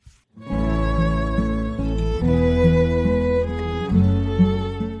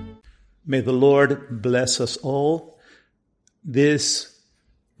May the Lord bless us all. This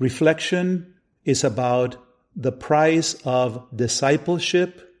reflection is about the price of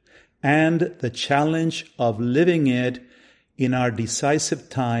discipleship and the challenge of living it in our decisive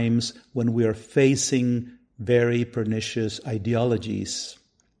times when we are facing very pernicious ideologies.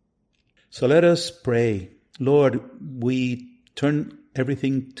 So let us pray. Lord, we turn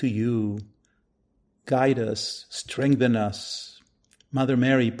everything to you. Guide us, strengthen us. Mother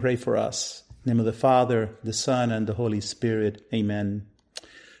Mary, pray for us. In the name of the Father, the Son, and the Holy Spirit. Amen.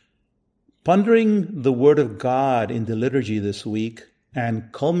 Pondering the Word of God in the liturgy this week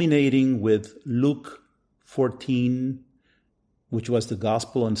and culminating with Luke 14, which was the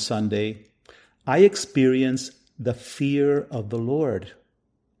Gospel on Sunday, I experienced the fear of the Lord.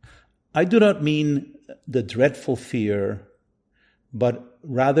 I do not mean the dreadful fear, but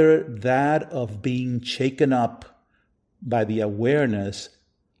rather that of being shaken up by the awareness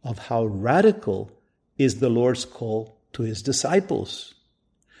of how radical is the Lord's call to his disciples.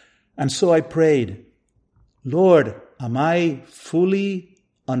 And so I prayed, Lord, am I fully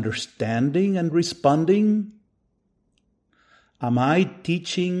understanding and responding? Am I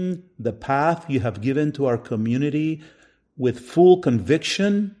teaching the path you have given to our community with full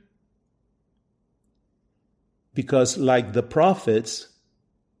conviction? Because like the prophets,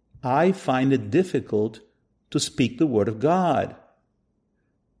 I find it difficult to speak the word of God.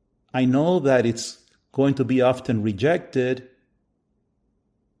 I know that it's going to be often rejected,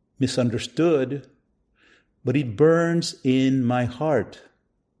 misunderstood, but it burns in my heart,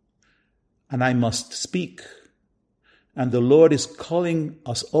 and I must speak. And the Lord is calling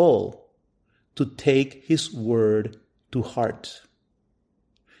us all to take his word to heart.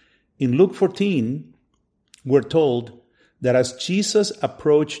 In Luke 14, we're told that as Jesus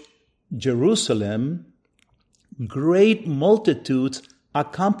approached Jerusalem, great multitudes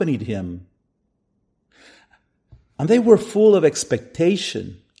accompanied him. And they were full of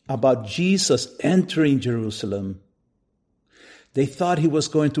expectation about Jesus entering Jerusalem. They thought he was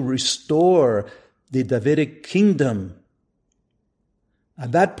going to restore the Davidic kingdom.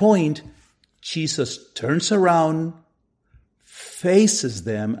 At that point, Jesus turns around, faces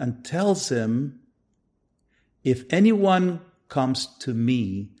them, and tells them, if anyone comes to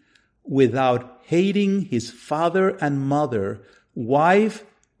me without hating his father and mother, wife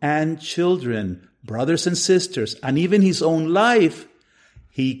and children, brothers and sisters, and even his own life,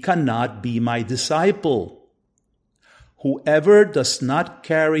 he cannot be my disciple. Whoever does not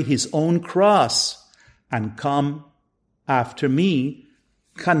carry his own cross and come after me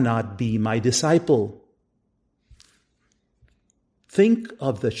cannot be my disciple. Think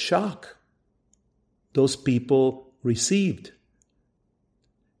of the shock those people received.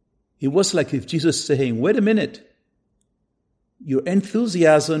 It was like if Jesus saying, wait a minute, your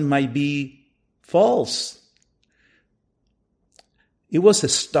enthusiasm might be false. It was a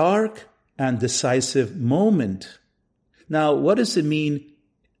stark and decisive moment. Now, what does it mean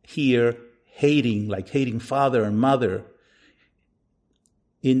here, hating, like hating father and mother?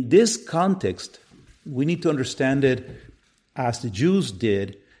 In this context, we need to understand it as the Jews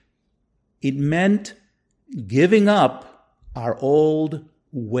did. It meant giving up our old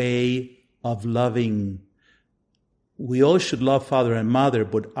way of loving. We all should love father and mother,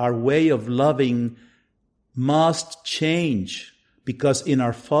 but our way of loving must change because in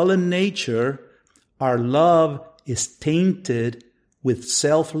our fallen nature, our love is tainted with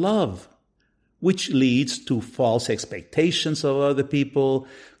self-love, which leads to false expectations of other people,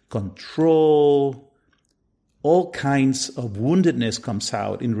 control. All kinds of woundedness comes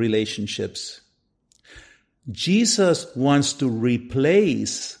out in relationships. Jesus wants to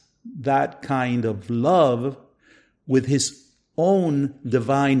replace that kind of love with his own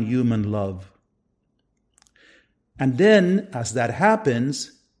divine human love. And then, as that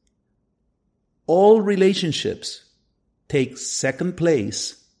happens, all relationships take second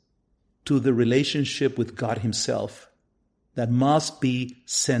place to the relationship with God himself. That must be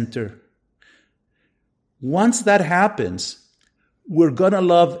center. Once that happens, we're going to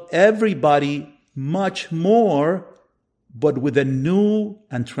love everybody much more, but with a new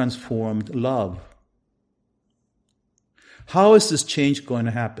and transformed love. How is this change going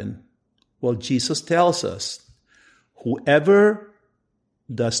to happen? Well, Jesus tells us, whoever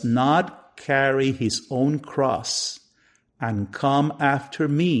does not carry his own cross and come after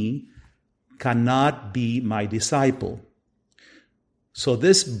me cannot be my disciple. So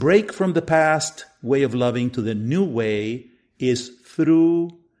this break from the past way of loving to the new way is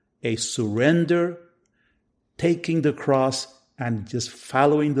through a surrender, taking the cross, and just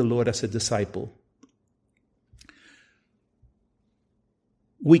following the Lord as a disciple.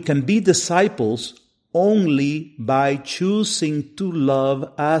 We can be disciples only by choosing to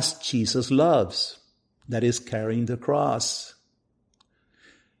love as Jesus loves. That is, carrying the cross.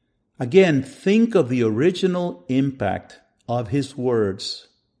 Again, think of the original impact of his words.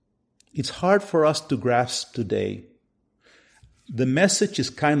 It's hard for us to grasp today. The message is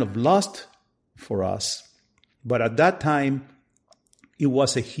kind of lost for us, but at that time, it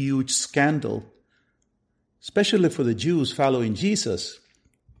was a huge scandal, especially for the Jews following Jesus.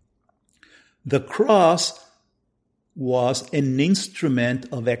 The cross was an instrument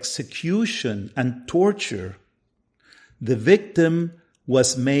of execution and torture. The victim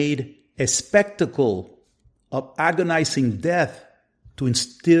was made a spectacle of agonizing death to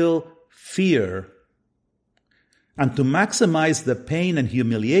instill fear. And to maximize the pain and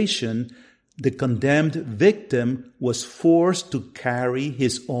humiliation, the condemned victim was forced to carry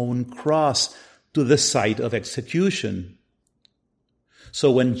his own cross to the site of execution.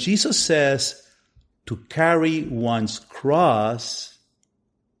 So when Jesus says to carry one's cross,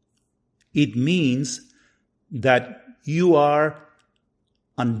 it means that you are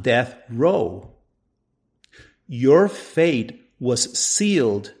on death row. Your fate was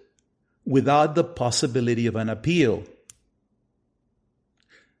sealed without the possibility of an appeal.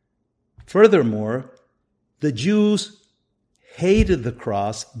 Furthermore, the Jews hated the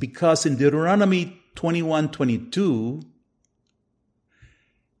cross because in Deuteronomy 21:22,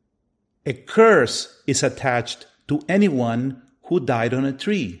 a curse is attached to anyone who died on a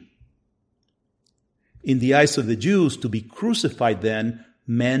tree. In the eyes of the Jews, to be crucified then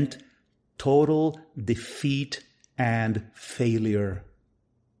meant total defeat and failure.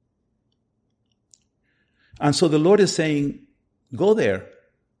 And so the Lord is saying, go there,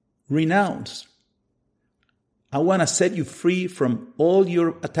 renounce. I want to set you free from all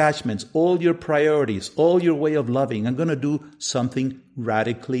your attachments, all your priorities, all your way of loving. I'm going to do something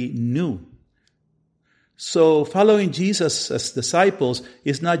radically new. So following Jesus as disciples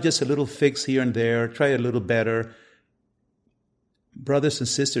is not just a little fix here and there, try a little better. Brothers and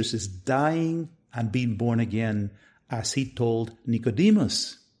sisters, is dying and being born again, as he told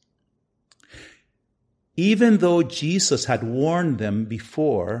Nicodemus. Even though Jesus had warned them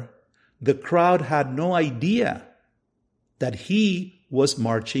before, the crowd had no idea that he was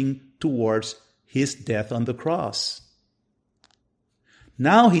marching towards his death on the cross.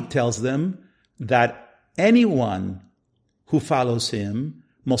 Now he tells them that anyone who follows him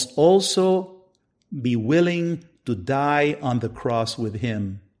must also be willing to die on the cross with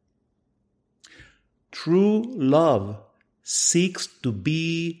him. True love seeks to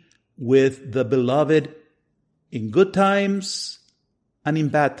be with the beloved in good times and in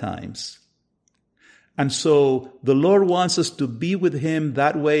bad times. And so the Lord wants us to be with him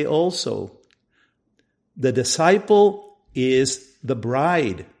that way also. The disciple is the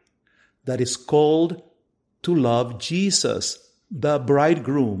bride that is called to love Jesus, the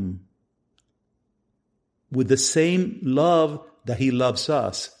bridegroom, with the same love that he loves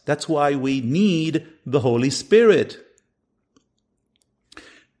us. That's why we need the Holy Spirit.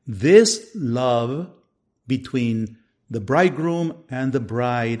 This love between the bridegroom and the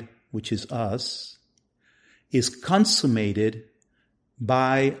bride, which is us, is consummated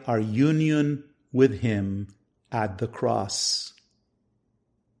by our union with him at the cross.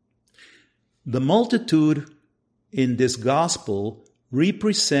 The multitude in this gospel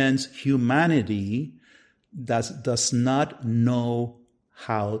represents humanity that does not know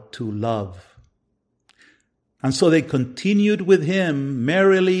how to love. And so they continued with him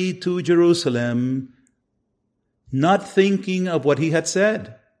merrily to Jerusalem, not thinking of what he had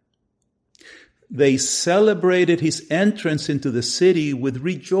said. They celebrated his entrance into the city with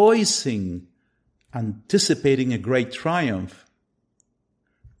rejoicing, anticipating a great triumph.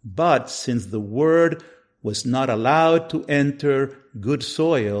 But since the word was not allowed to enter good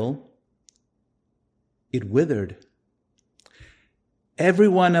soil, it withered.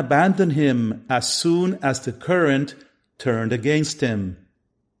 Everyone abandoned him as soon as the current turned against him.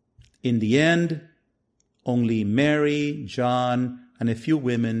 In the end, only Mary, John, and a few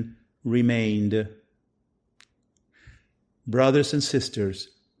women remained. Brothers and sisters,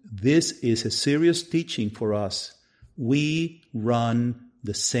 this is a serious teaching for us. We run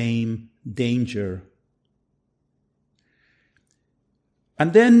the same danger.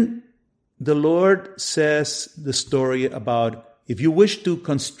 And then the Lord says the story about if you wish to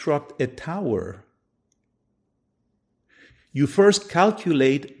construct a tower, you first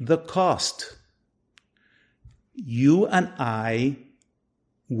calculate the cost. You and I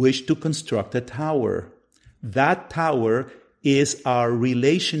wish to construct a tower. That tower is our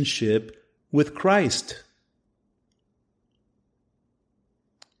relationship with Christ.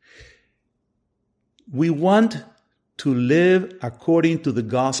 We want to live according to the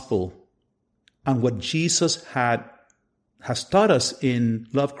gospel and what Jesus has taught us in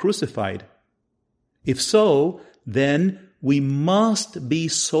Love Crucified. If so, then we must be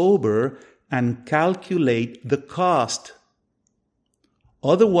sober and calculate the cost.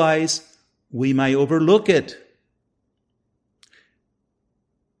 Otherwise, we might overlook it.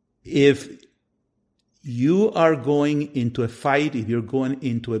 If you are going into a fight, if you're going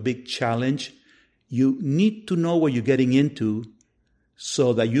into a big challenge, you need to know what you're getting into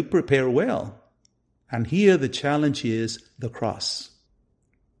so that you prepare well. And here the challenge is the cross.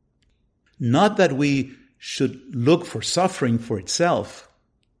 Not that we should look for suffering for itself.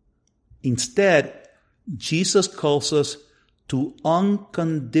 Instead, Jesus calls us to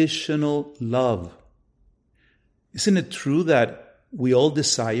unconditional love. Isn't it true that we all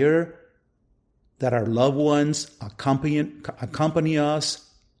desire that our loved ones accompany us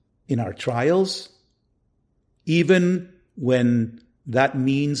in our trials, even when that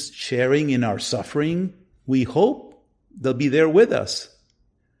means sharing in our suffering? We hope they'll be there with us.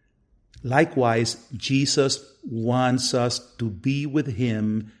 Likewise, Jesus wants us to be with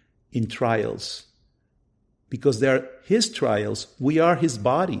him in trials. Because they're his trials, we are his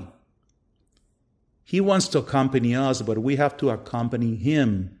body. He wants to accompany us, but we have to accompany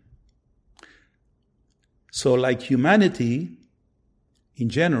him. So like humanity, in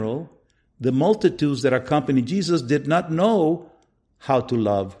general, the multitudes that accompanied Jesus did not know how to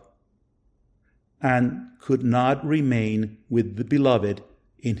love and could not remain with the beloved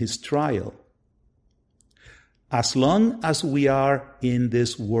in his trial. As long as we are in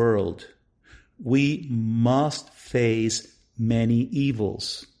this world, we must face many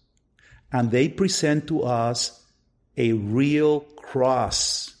evils, and they present to us a real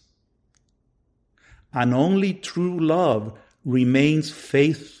cross. And only true love remains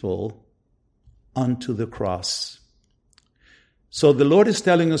faithful unto the cross. So the Lord is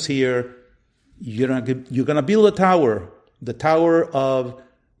telling us here, you're going to build a tower, the tower of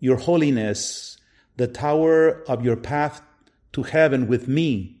your holiness, the tower of your path to heaven with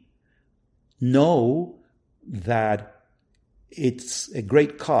me. Know that it's a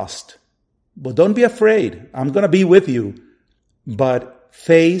great cost. But don't be afraid. I'm going to be with you. But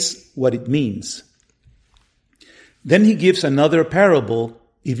face what it means. Then he gives another parable.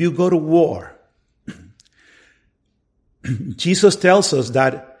 If you go to war, Jesus tells us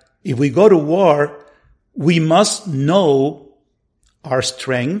that if we go to war, we must know our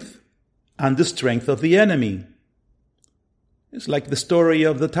strength and the strength of the enemy. It's like the story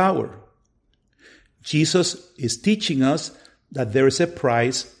of the tower. Jesus is teaching us that there is a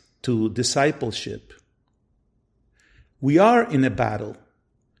price to discipleship. We are in a battle.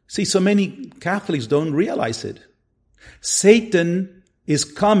 See, so many Catholics don't realize it. Satan is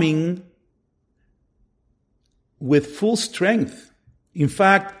coming with full strength. In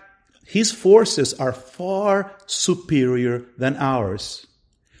fact, his forces are far superior than ours.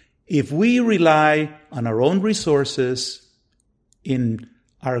 If we rely on our own resources, in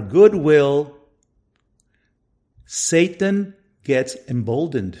our goodwill, Satan gets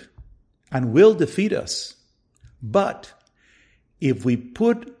emboldened and will defeat us. But if we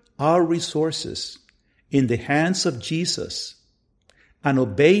put our resources in the hands of Jesus and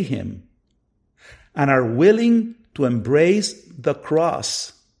obey him and are willing to embrace the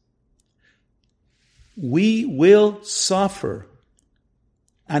cross, we will suffer.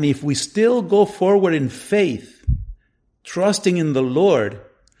 And if we still go forward in faith, trusting in the Lord,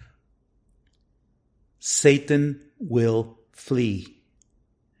 Satan will flee.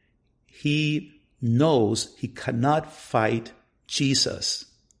 He knows he cannot fight Jesus.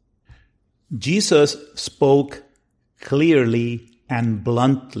 Jesus spoke clearly and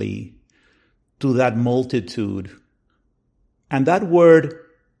bluntly to that multitude. And that word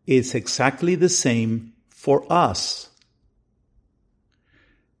is exactly the same for us.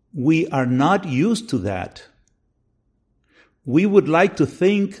 We are not used to that. We would like to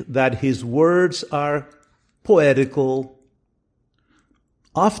think that his words are poetical.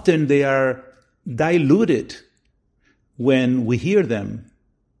 Often they are diluted when we hear them.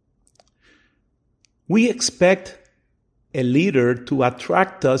 We expect a leader to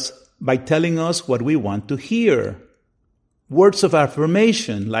attract us by telling us what we want to hear. Words of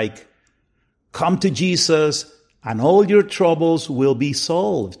affirmation like, come to Jesus and all your troubles will be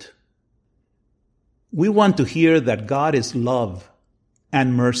solved. We want to hear that God is love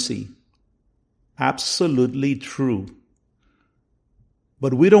and mercy. Absolutely true.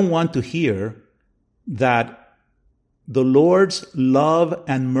 But we don't want to hear that the Lord's love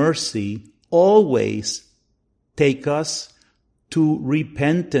and mercy always take us to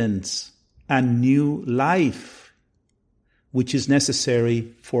repentance and new life, which is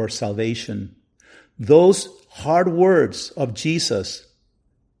necessary for salvation. Those hard words of Jesus,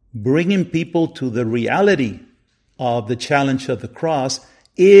 bringing people to the reality of the challenge of the cross,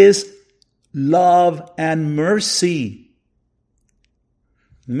 is love and mercy.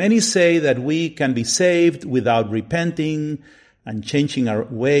 Many say that we can be saved without repenting and changing our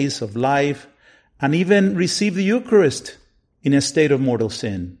ways of life, and even receive the Eucharist in a state of mortal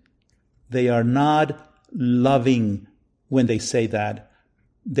sin. They are not loving when they say that.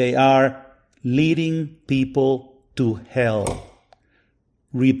 They are leading people to hell.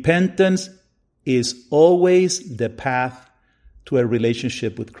 Repentance is always the path to a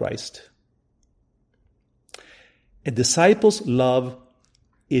relationship with Christ. A disciple's love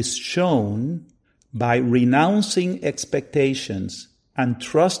is shown by renouncing expectations and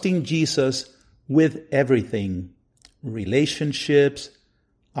trusting Jesus with everything: relationships,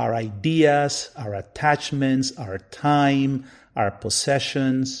 our ideas, our attachments, our time, our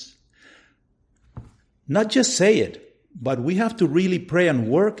possessions. Not just say it, but we have to really pray and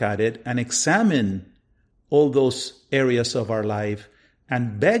work at it and examine all those areas of our life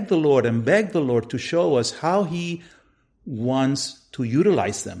and beg the Lord to show us how He wants to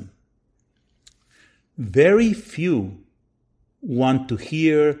utilize them. Very few want to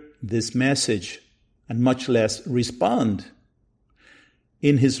hear this message and much less respond.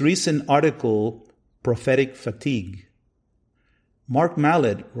 In his recent article, Prophetic Fatigue, Mark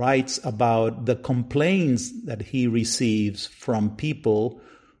Mallet writes about the complaints that he receives from people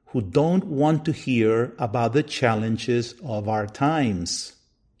who don't want to hear about the challenges of our times.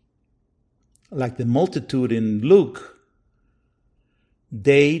 Like the multitude in Luke,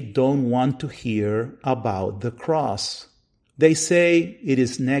 they don't want to hear about the cross. They say it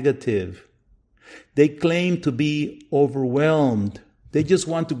is negative. They claim to be overwhelmed. They just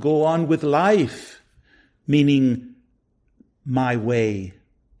want to go on with life, meaning my way.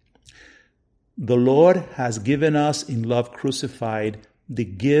 The Lord has given us in love crucified the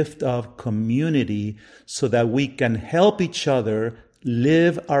gift of community so that we can help each other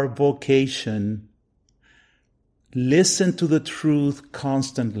live our vocation, listen to the truth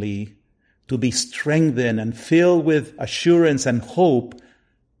constantly, to be strengthened and filled with assurance and hope,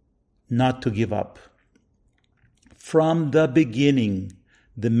 not to give up. From the beginning,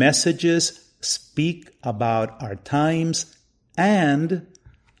 the messages speak about our times and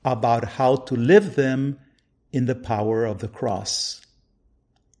about how to live them in the power of the cross.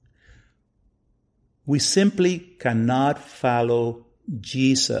 We simply cannot follow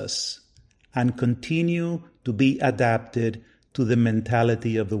Jesus and continue to be adapted to the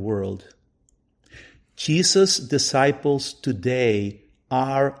mentality of the world. Jesus' disciples today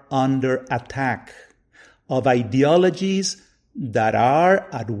are under attack of ideologies that are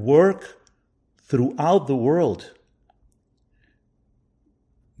at work throughout the world.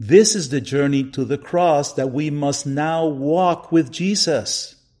 This is the journey to the cross that we must now walk with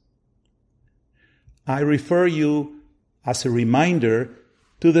Jesus. I refer you as a reminder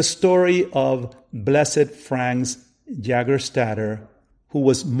to the story of Blessed Franz Jagerstatter, who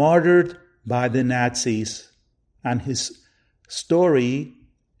was martyred by the Nazis, and his story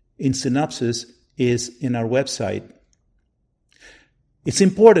in synopsis is in our website. It's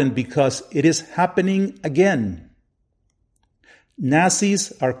important because it is happening again.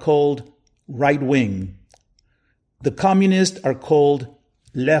 Nazis are called right-wing. The communists are called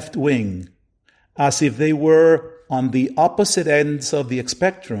left-wing, as if they were on the opposite ends of the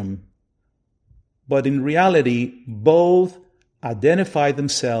spectrum. But in reality, both identify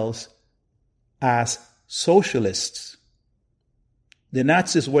themselves as socialists. The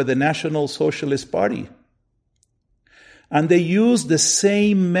Nazis were the National Socialist Party. And they used the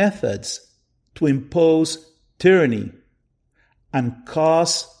same methods to impose tyranny and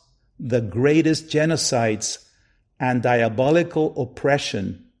cause the greatest genocides and diabolical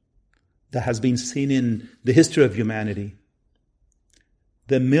oppression that has been seen in the history of humanity.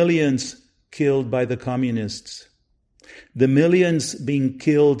 The millions killed by the communists, the millions being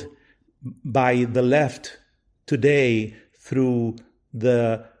killed by the left today through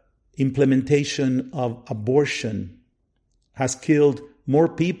the implementation of abortion has killed more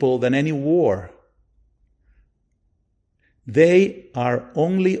people than any war. They are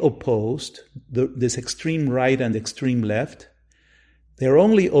only opposed, this extreme right and extreme left, they're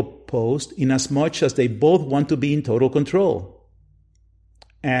only opposed in as much as they both want to be in total control.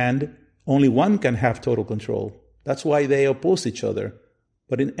 And only one can have total control. That's why they oppose each other.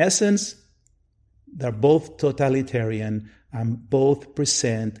 But in essence, they're both totalitarian and both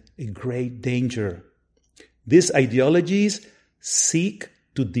present a great danger. These ideologies seek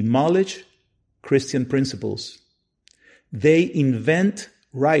to demolish Christian principles. They invent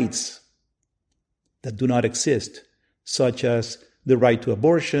rights that do not exist, such as the right to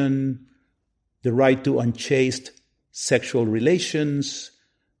abortion, the right to unchaste sexual relations,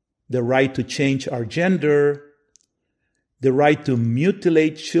 the right to change our gender, the right to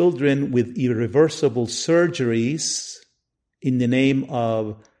mutilate children with irreversible surgeries in the name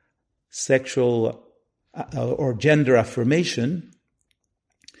of sexual or gender affirmation.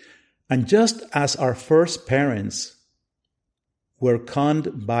 And just as our first parents were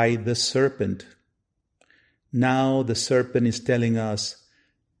conned by the serpent, now the serpent is telling us,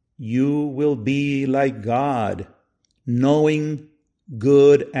 you will be like God, knowing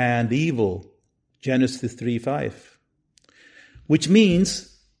good and evil. Genesis 3:5. Which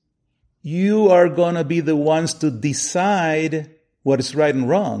means you are going to be the ones to decide what is right and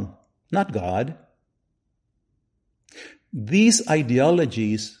wrong, not God. These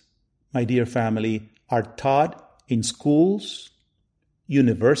ideologies, my dear family, are taught in schools,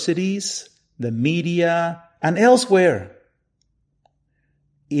 universities, the media, and elsewhere.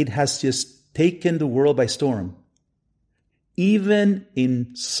 It has just taken the world by storm, even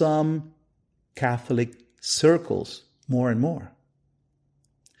in some Catholic circles, more and more.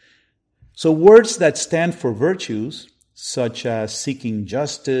 So words that stand for virtues, such as seeking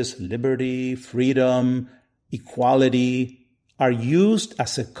justice, liberty, freedom, equality, are used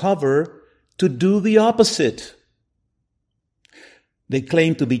as a cover to do the opposite. They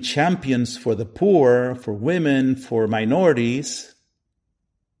claim to be champions for the poor, for women, for minorities,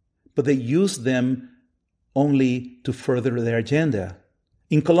 but they use them only to further their agenda.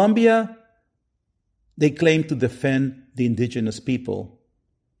 In Colombia, they claim to defend the indigenous people.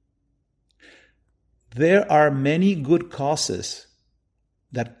 There are many good causes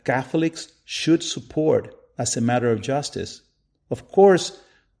that Catholics should support as a matter of justice. Of course,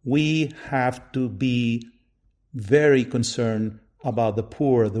 we have to be very concerned about the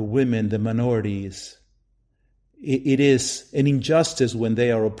poor, the women, the minorities. It is an injustice when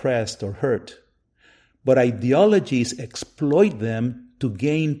they are oppressed or hurt. But ideologies exploit them to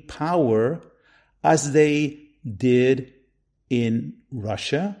gain power, as they did in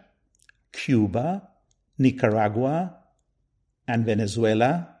Russia, Cuba, Nicaragua, and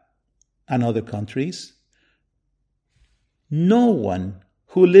Venezuela, and other countries. No one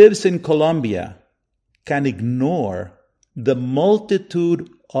who lives in Colombia can ignore the multitude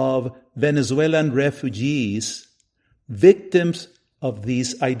of Venezuelan refugees, victims of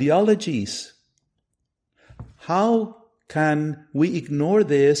these ideologies. How can we ignore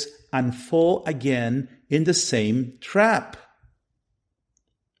this and fall again in the same trap?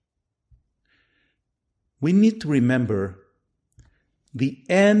 We need to remember the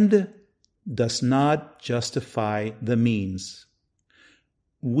end does not justify the means.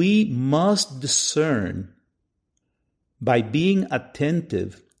 We must discern by being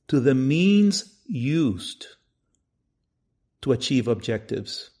attentive to the means used to achieve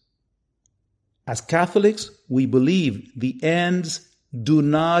objectives. As Catholics, we believe the ends do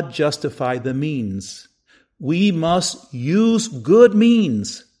not justify the means. We must use good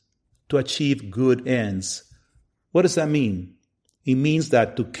means to achieve good ends. What does that mean? It means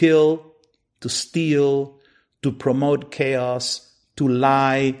that to kill, to steal, to promote chaos, to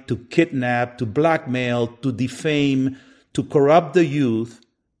lie, to kidnap, to blackmail, to defame, to corrupt the youth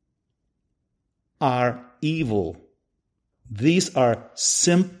are evil. These are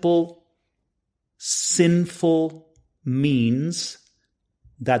simple, sinful means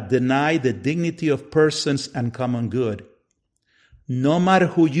that deny the dignity of persons and common good. No matter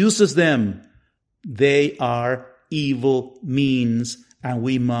who uses them, they are evil means, and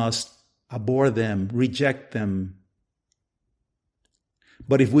we must abhor them, reject them.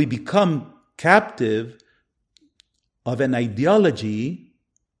 But if we become captive of an ideology,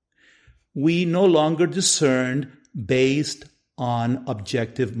 we no longer discern based on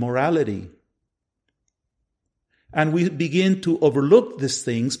objective morality. And we begin to overlook these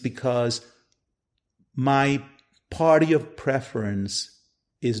things because my party of preference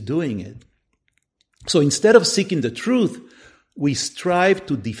is doing it. So instead of seeking the truth, we strive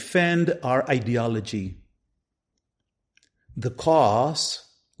to defend our ideology. The cause,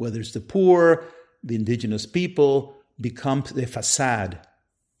 whether it's the poor, the indigenous people, becomes a facade,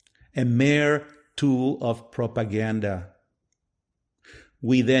 a mere tool of propaganda.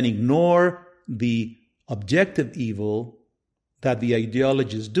 We then ignore the objective evil that the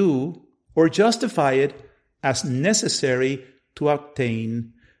ideologies do, or justify it as necessary to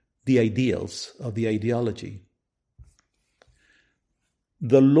obtain the ideals of the ideology.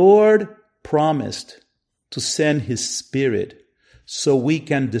 The Lord promised to send His Spirit so we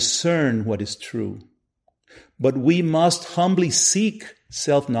can discern what is true. But we must humbly seek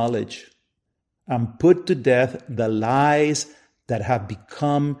self-knowledge and put to death the lies that have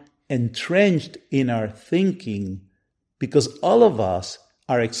become entrenched in our thinking, because all of us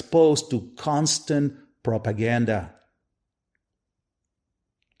are exposed to constant propaganda.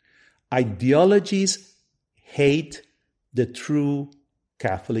 Ideologies hate the true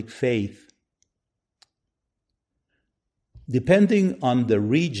Catholic faith. Depending on the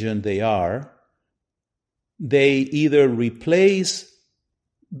region they are, they either replace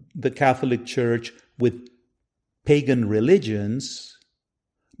the Catholic Church with pagan religions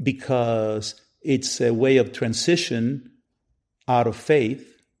because it's a way of transition out of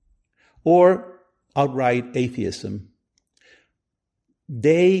faith, or outright atheism.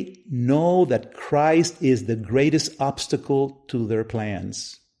 They know that Christ is the greatest obstacle to their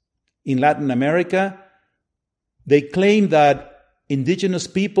plans. In Latin America, they claim that indigenous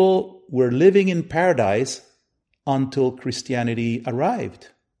people were living in paradise until Christianity arrived.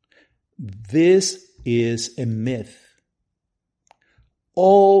 This is a myth.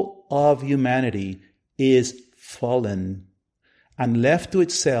 All of humanity is fallen and left to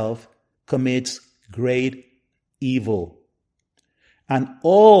itself commits great evil. And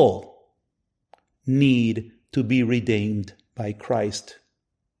all need to be redeemed by Christ.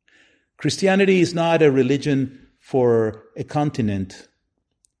 Christianity is not a religion for a continent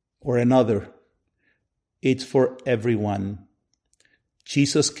or another. It's for everyone.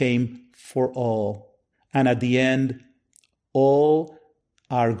 Jesus came for all. And at the end, all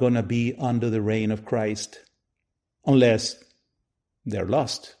are going to be under the reign of Christ, unless they're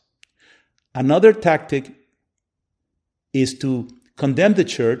lost. Another tactic is to condemn the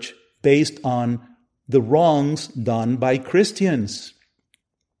church based on the wrongs done by Christians.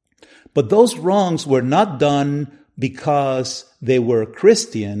 But those wrongs were not done because they were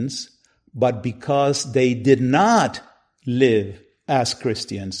Christians, but because they did not live as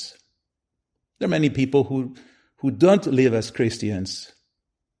Christians. There are many people who don't live as Christians,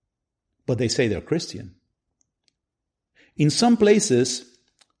 but they say they're Christian. In some places,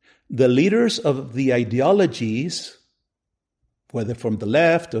 the leaders of the ideologies, whether from the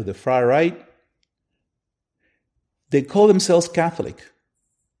left or the far right, they call themselves Catholic,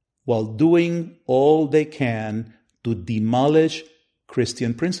 while doing all they can to demolish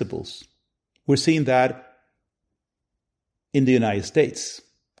Christian principles. We're seeing that in the United States.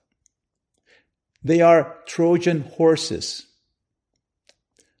 They are Trojan horses,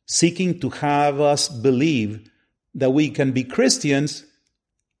 seeking to have us believe that we can be Christians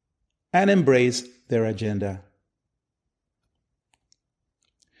and embrace their agenda.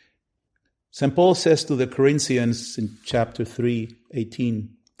 St. Paul says to the Corinthians in chapter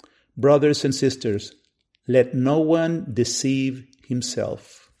 3:18, "Brothers and sisters, let no one deceive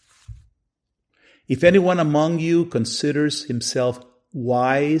himself. If anyone among you considers himself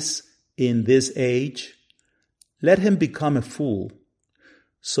wise in this age, let him become a fool,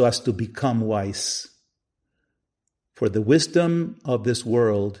 so as to become wise. For the wisdom of this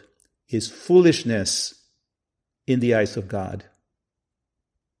world is foolishness in the eyes of God."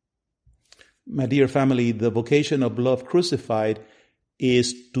 My dear family, the vocation of Love Crucified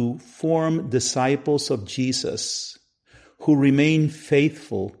is to form disciples of Jesus who remain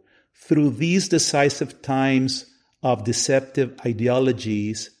faithful through these decisive times of deceptive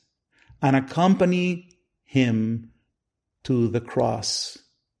ideologies and accompany him to the cross.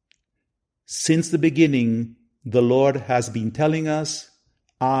 Since the beginning, the Lord has been telling us,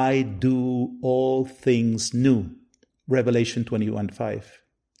 "I do all things new." Revelation 21:5.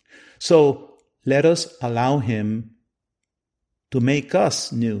 So let us allow him to make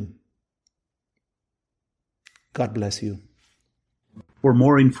us new. God bless you. For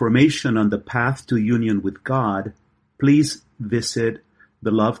more information on the path to union with God, please visit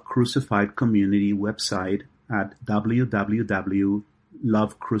the Love Crucified community website at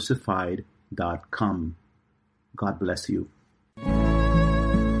www.lovecrucified.com. God bless you.